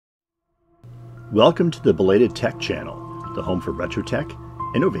Welcome to the Belated Tech channel, the home for retro tech,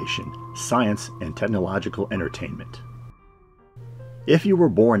 innovation, science, and technological entertainment. If you were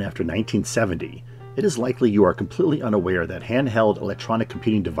born after 1970, it is likely you are completely unaware that handheld electronic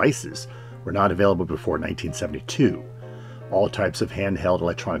computing devices were not available before 1972. All types of handheld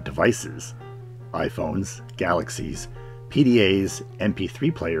electronic devices, iPhones, Galaxies, PDAs,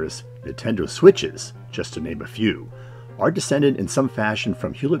 MP3 players, Nintendo Switches, just to name a few, are descended in some fashion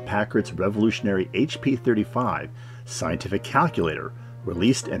from Hewlett-Packard's revolutionary HP-35 scientific calculator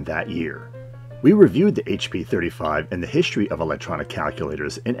released in that year. We reviewed the HP-35 and the history of electronic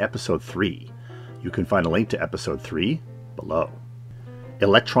calculators in Episode 3. You can find a link to Episode 3 below.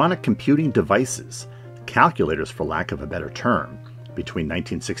 Electronic computing devices, calculators for lack of a better term, between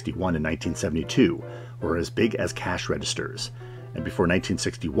 1961 and 1972 were as big as cash registers, and before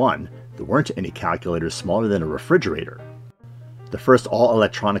 1961 there weren't any calculators smaller than a refrigerator. The first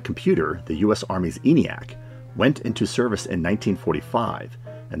all-electronic computer, the U.S. Army's ENIAC, went into service in 1945,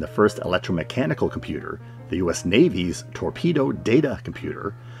 and the first electro-mechanical computer, the U.S. Navy's torpedo data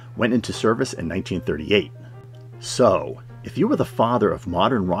computer, went into service in 1938. So, if you were the father of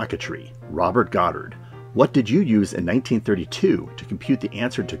modern rocketry, Robert Goddard, what did you use in 1932 to compute the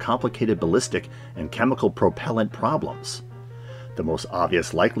answer to complicated ballistic and chemical propellant problems? The most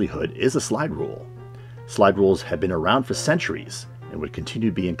obvious likelihood is a slide rule. Slide rules have been around for centuries and would continue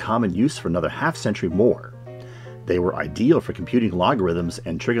to be in common use for another half-century more. They were ideal for computing logarithms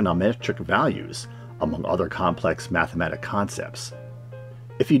and trigonometric values, among other complex mathematical concepts.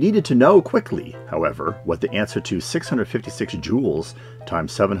 If you needed to know quickly, however, what the answer to 656 joules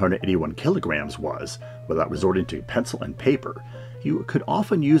times 781 kilograms was, without resorting to pencil and paper, you could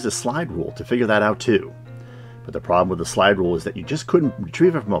often use a slide rule to figure that out too. But the problem with the slide rule is that you just couldn't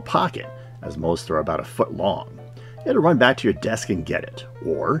retrieve it from a pocket, as most are about a foot long. You had to run back to your desk and get it,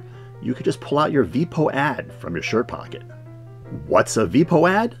 or you could just pull out your VPO-ad from your shirt pocket. What's a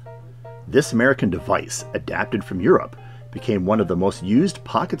VPO-ad? This American device, adapted from Europe, became one of the most used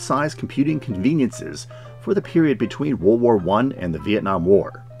pocket-sized computing conveniences for the period between World War I and the Vietnam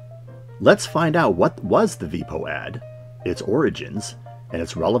War. Let's find out what was the VPO-ad, its origins, and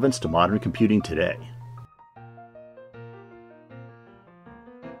its relevance to modern computing today.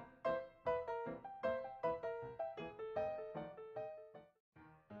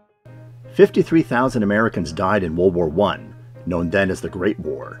 53,000 Americans died in World War I, known then as the Great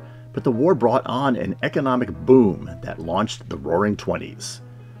War, but the war brought on an economic boom that launched the Roaring Twenties.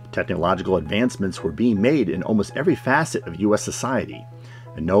 Technological advancements were being made in almost every facet of U.S. society,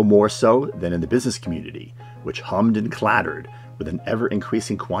 and no more so than in the business community, which hummed and clattered with an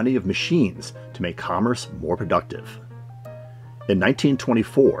ever-increasing quantity of machines to make commerce more productive. In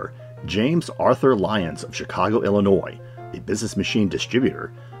 1924, James Arthur Lyons of Chicago, Illinois, a business machine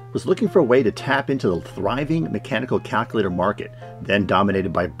distributor, was looking for a way to tap into the thriving mechanical calculator market then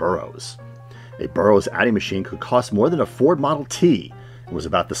dominated by Burroughs. A Burroughs adding machine could cost more than a Ford Model T and was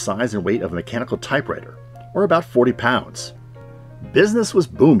about the size and weight of a mechanical typewriter, or about 40 pounds. Business was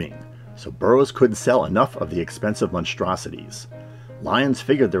booming, so Burroughs couldn't sell enough of the expensive monstrosities. Lyons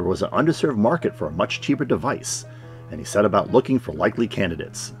figured there was an underserved market for a much cheaper device, and he set about looking for likely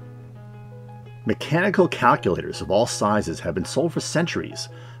candidates. Mechanical calculators of all sizes have been sold for centuries,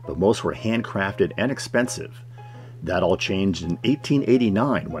 but most were handcrafted and expensive. That all changed in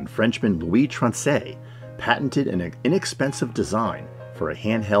 1889 when Frenchman Louis Trancé patented an inexpensive design for a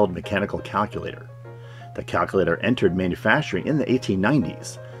handheld mechanical calculator. The calculator entered manufacturing in the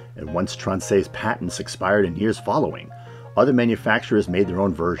 1890s, and once Trancé's patents expired in years following, other manufacturers made their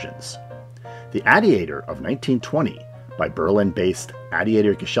own versions. The Adiator of 1920, by Berlin-based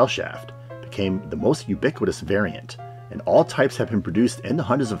Adiator Gesellschaft, became the most ubiquitous variant, and all types have been produced in the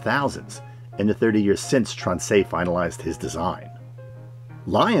hundreds of thousands in the 30 years since Trancé finalized his design.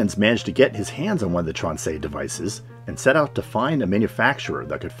 Lyons managed to get his hands on one of the Trancé devices and set out to find a manufacturer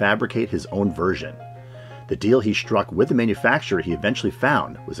that could fabricate his own version. The deal he struck with the manufacturer he eventually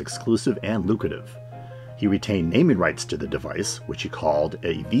found was exclusive and lucrative. He retained naming rights to the device, which he called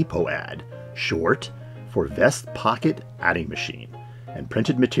a VPO-ad, short for Vest Pocket Adding Machine, and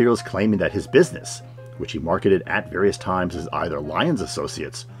printed materials claiming that his business, which he marketed at various times as either Lyons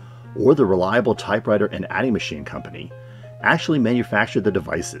Associates or the Reliable Typewriter and Adding Machine Company, actually manufactured the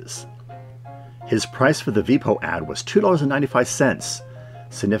devices. His price for the VPO-ad was $2.95,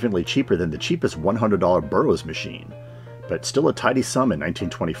 significantly cheaper than the cheapest $100 Burroughs machine, but still a tidy sum in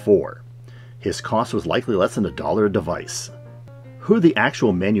 1924. His cost was likely less than $1 a device. Who the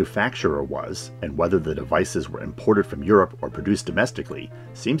actual manufacturer was, and whether the devices were imported from Europe or produced domestically,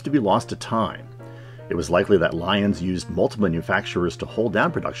 seems to be lost to time. It was likely that Lyons used multiple manufacturers to hold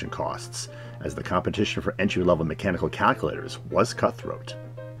down production costs, as the competition for entry-level mechanical calculators was cutthroat.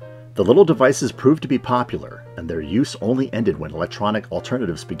 The little devices proved to be popular, and their use only ended when electronic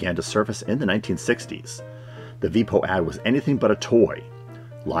alternatives began to surface in the 1960s. The VPOAD was anything but a toy.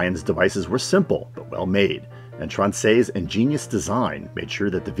 Lyons' devices were simple but well made, and Tronçay's ingenious design made sure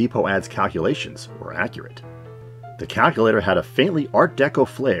that the VPOAD's calculations were accurate. The calculator had a faintly Art Deco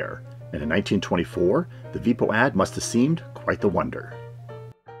flair, and in 1924, the VPOAD must have seemed quite the wonder.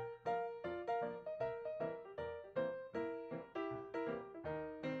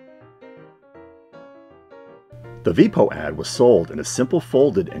 The VPOAD was sold in a simple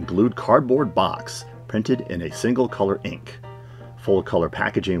folded and glued cardboard box printed in a single color ink. Full color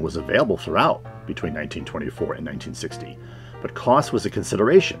packaging was available throughout between 1924 and 1960, but cost was a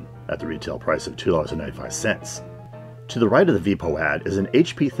consideration at the retail price of $2.95. To the right of the VPOAD is an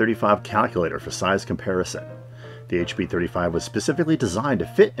HP35 calculator for size comparison. The HP35 was specifically designed to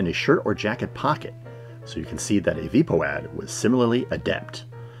fit in a shirt or jacket pocket, so you can see that a VPOAD was similarly adept.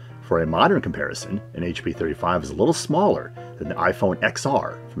 For a modern comparison, an HP35 is a little smaller than the iPhone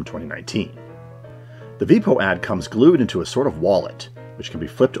XR from 2019. The VPOAD comes glued into a sort of wallet, which can be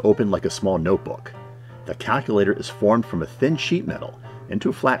flipped open like a small notebook. The calculator is formed from a thin sheet metal into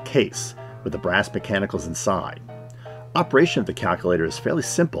a flat case with the brass mechanicals inside. Operation of the calculator is fairly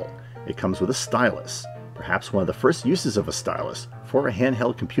simple. It comes with a stylus, perhaps one of the first uses of a stylus for a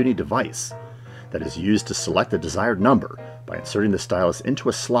handheld computing device, that is used to select the desired number by inserting the stylus into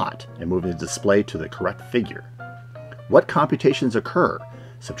a slot and moving the display to the correct figure. What computations occur,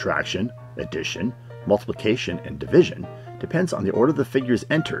 subtraction, addition, multiplication, and division, depends on the order the figures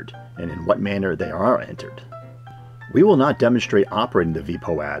entered and in what manner they are entered. We will not demonstrate operating the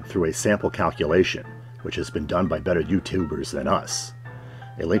VPOAD through a sample calculation, which has been done by better YouTubers than us.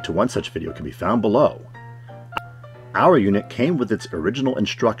 A link to one such video can be found below. Our unit came with its original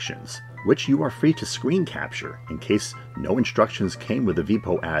instructions, which you are free to screen capture in case no instructions came with the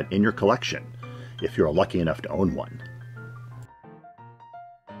VPOAD in your collection, if you are lucky enough to own one.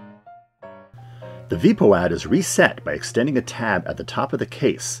 The VPOAD is reset by extending a tab at the top of the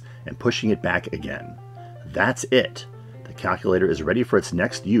case and pushing it back again. That's it. The calculator is ready for its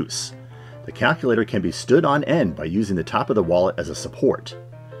next use. The calculator can be stood on end by using the top of the wallet as a support.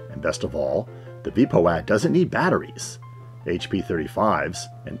 And best of all, the VPOAD doesn't need batteries. HP35s,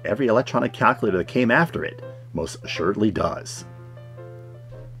 and every electronic calculator that came after it, most assuredly does.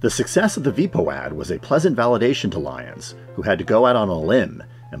 The success of the VPOAD was a pleasant validation to Lyons, who had to go out on a limb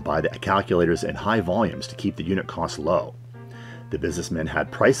and buy the calculators in high volumes to keep the unit cost low. The businessman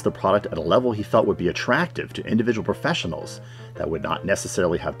had priced the product at a level he felt would be attractive to individual professionals that would not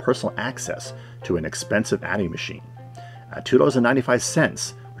necessarily have personal access to an expensive adding machine. At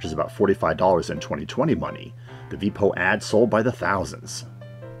 $2.95, which is about $45 in 2020 money, the VPOAD sold by the thousands.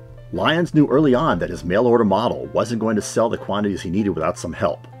 Lyons knew early on that his mail-order model wasn't going to sell the quantities he needed without some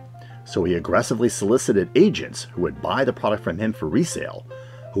help, so he aggressively solicited agents who would buy the product from him for resale,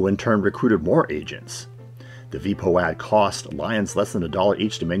 who in turn recruited more agents. The VPOAD cost Lyons less than $1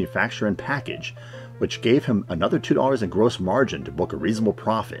 each to manufacture and package, which gave him another $2 in gross margin to book a reasonable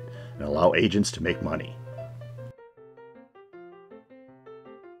profit and allow agents to make money.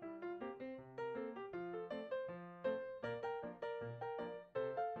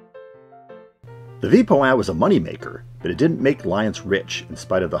 The VPOAD was a moneymaker, but it didn't make Lyons rich in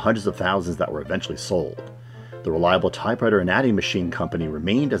spite of the hundreds of thousands that were eventually sold. The Reliable Typewriter and Adding Machine Company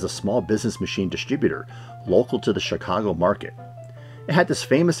remained as a small business machine distributor local to the Chicago market. It had this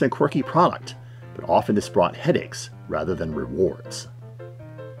famous and quirky product, but often this brought headaches rather than rewards.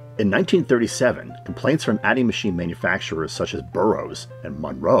 In 1937, complaints from adding machine manufacturers such as Burroughs and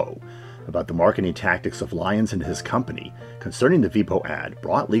Monroe about the marketing tactics of Lyons and his company concerning the VPOAD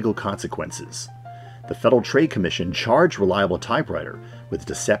brought legal consequences. The Federal Trade Commission charged Reliable Typewriter with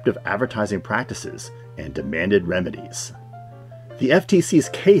deceptive advertising practices and demanded remedies. The FTC's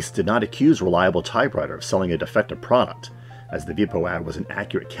case did not accuse Reliable Typewriter of selling a defective product, as the VPOAD was an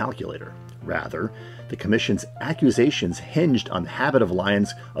accurate calculator. Rather, the Commission's accusations hinged on the habit of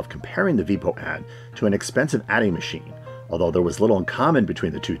Lyons of comparing the VPOAD to an expensive adding machine, although there was little in common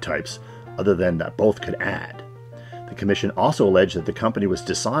between the two types other than that both could add. The Commission also alleged that the company was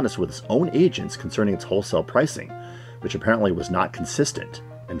dishonest with its own agents concerning its wholesale pricing, which apparently was not consistent.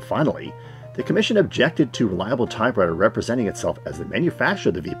 And finally, the Commission objected to Reliable Typewriter representing itself as the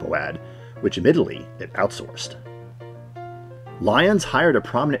manufacturer of the VPOAD, which admittedly it outsourced. Lyons hired a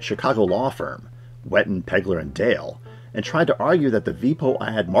prominent Chicago law firm, Wetton, Pegler, and Dale, and tried to argue that the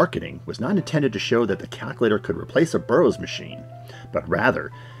VPOAD marketing was not intended to show that the calculator could replace a Burroughs machine, but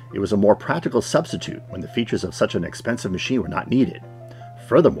rather It was a more practical substitute when the features of such an expensive machine were not needed.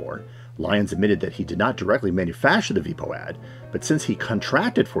 Furthermore, Lions admitted that he did not directly manufacture the VipoAD, but since he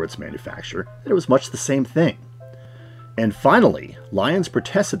contracted for its manufacture, that it was much the same thing. And finally, Lions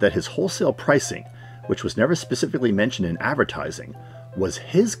protested that his wholesale pricing, which was never specifically mentioned in advertising, was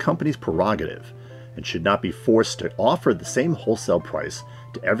his company's prerogative and should not be forced to offer the same wholesale price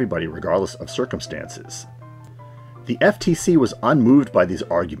to everybody regardless of circumstances. The FTC was unmoved by these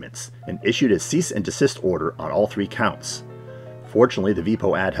arguments and issued a cease and desist order on all 3 counts. Fortunately, the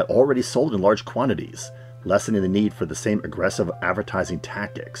VipoAD had already sold in large quantities, lessening the need for the same aggressive advertising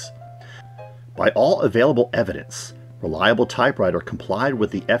tactics. By all available evidence, Reliable Typewriter complied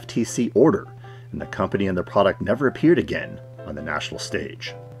with the FTC order, and the company and the product never appeared again on the national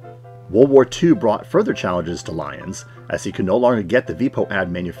stage. World War II brought further challenges to Lions, as he could no longer get the VipoAD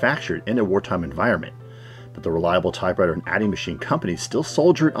manufactured in a wartime environment, but the Reliable Typewriter and Adding Machine Company still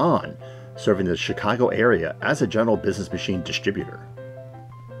soldiered on, serving the Chicago area as a general business machine distributor.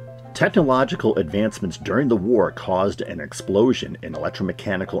 Technological advancements during the war caused an explosion in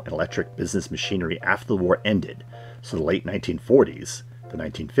electromechanical and electric business machinery after the war ended, so the late 1940s, the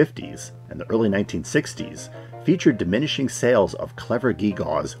 1950s, and the early 1960s featured diminishing sales of clever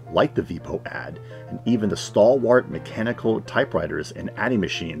gewgaws like the VipoAD and even the stalwart mechanical typewriters and adding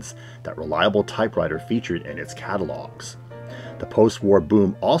machines that Reliable Typewriter featured in its catalogs. The post-war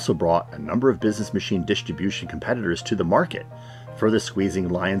boom also brought a number of business machine distribution competitors to the market, further squeezing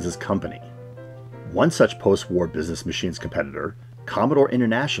Lions' company. One such post-war business machines competitor, Commodore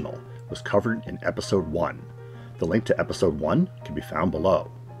International, was covered in Episode 1. The link to Episode 1 can be found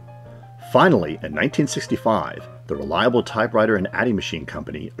below. Finally, in 1965, the Reliable Typewriter and Adding Machine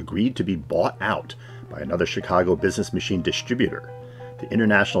Company agreed to be bought out by another Chicago business machine distributor, the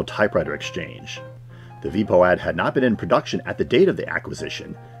International Typewriter Exchange. The VipoAD had not been in production at the date of the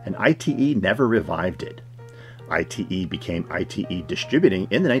acquisition, and ITE never revived it. ITE became ITE Distributing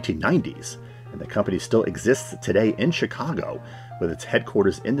in the 1990s, and the company still exists today in Chicago, with its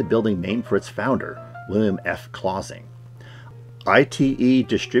headquarters in the building named for its founder, William F. Clausing. ITE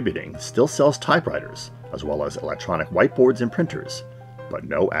Distributing still sells typewriters, as well as electronic whiteboards and printers, but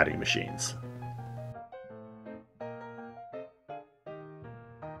no adding machines.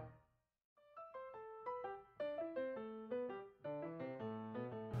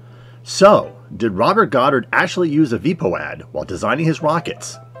 So, did Robert Goddard actually use a VipoAD while designing his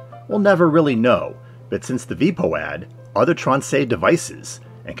rockets? We'll never really know, but since the VipoAD, other Tronçais devices,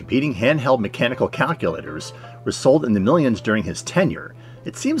 and competing handheld mechanical calculators were sold in the millions during his tenure,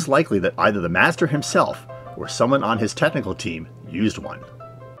 it seems likely that either the master himself or someone on his technical team used one.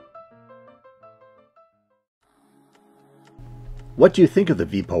 What do you think of the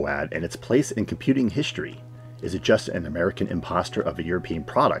VipoAD and its place in computing history? Is it just an American imposter of a European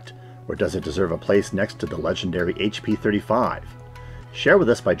product, or does it deserve a place next to the legendary HP35? Share with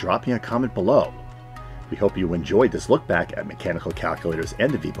us by dropping a comment below. We hope you enjoyed this look back at mechanical calculators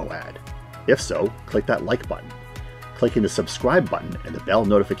and the VipoAD. If so, click that like button. Clicking the subscribe button and the bell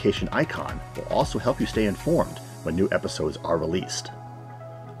notification icon will also help you stay informed when new episodes are released.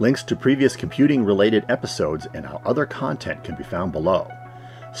 Links to previous computing-related episodes and our other content can be found below.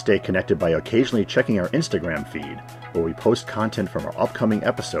 Stay connected by occasionally checking our Instagram feed, where we post content from our upcoming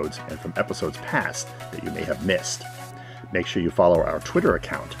episodes and from episodes past that you may have missed. Make sure you follow our Twitter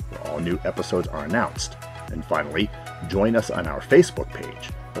account, where all new episodes are announced. And finally, join us on our Facebook page,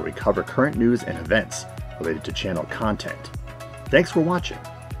 where we cover current news and events related to channel content. Thanks for watching.